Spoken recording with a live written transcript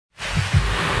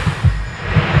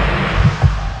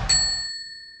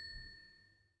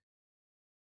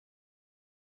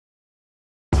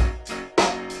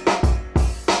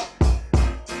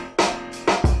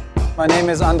My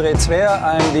name is André Zwer.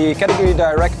 I'm the category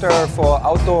director for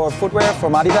outdoor footwear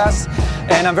from Adidas.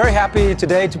 And I'm very happy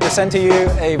today to present to you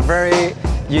a very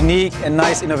unique and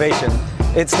nice innovation.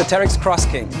 It's the Terrex X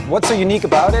King. What's so unique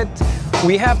about it?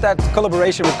 We have that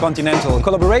collaboration with Continental.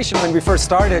 Collaboration, when we first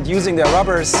started using their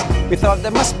rubbers, we thought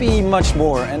there must be much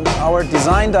more. And our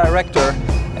design director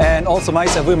and also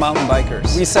myself, we're mountain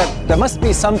bikers. We said there must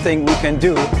be something we can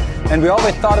do. And we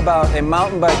always thought about a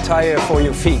mountain bike tire for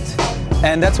your feet.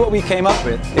 And that's what we came up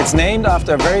with. It's named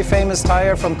after a very famous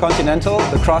tire from Continental,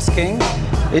 the X King.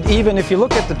 It even, if you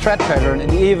look at the tread pattern,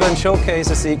 it even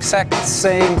showcases the exact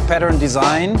same pattern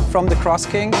design from the X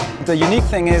King. The unique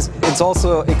thing is it's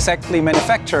also exactly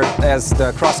manufactured as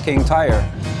the X King tire.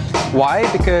 Why?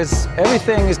 Because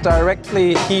everything is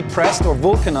directly heat pressed or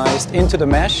vulcanized into the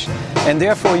mesh, and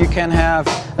therefore you can have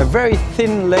a very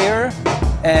thin layer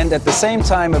and at the same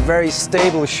time a very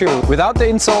stable shoe. Without the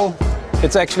insole,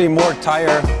 it's actually more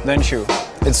tire than shoe.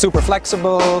 It's super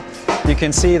flexible. You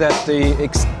can see that the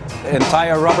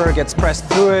entire rubber gets pressed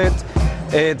through it.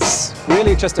 It's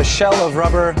really just a shell of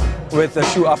rubber with a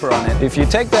shoe upper on it. If you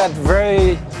take that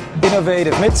very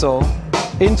innovative midsole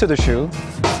into the shoe,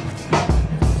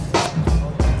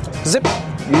 zip,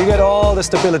 you get all the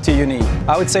stability you need.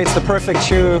 I would say it's the perfect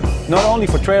shoe, not only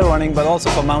for trail running, but also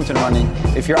for mountain running.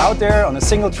 If you're out there on a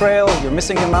single trail, you're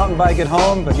missing your mountain bike at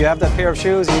home, but you have that pair of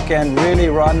shoes, you can really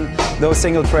run those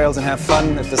single trails and have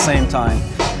fun at the same time.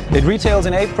 It retails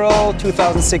in April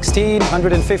 2016,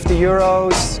 150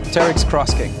 euros, Terrex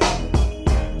X King.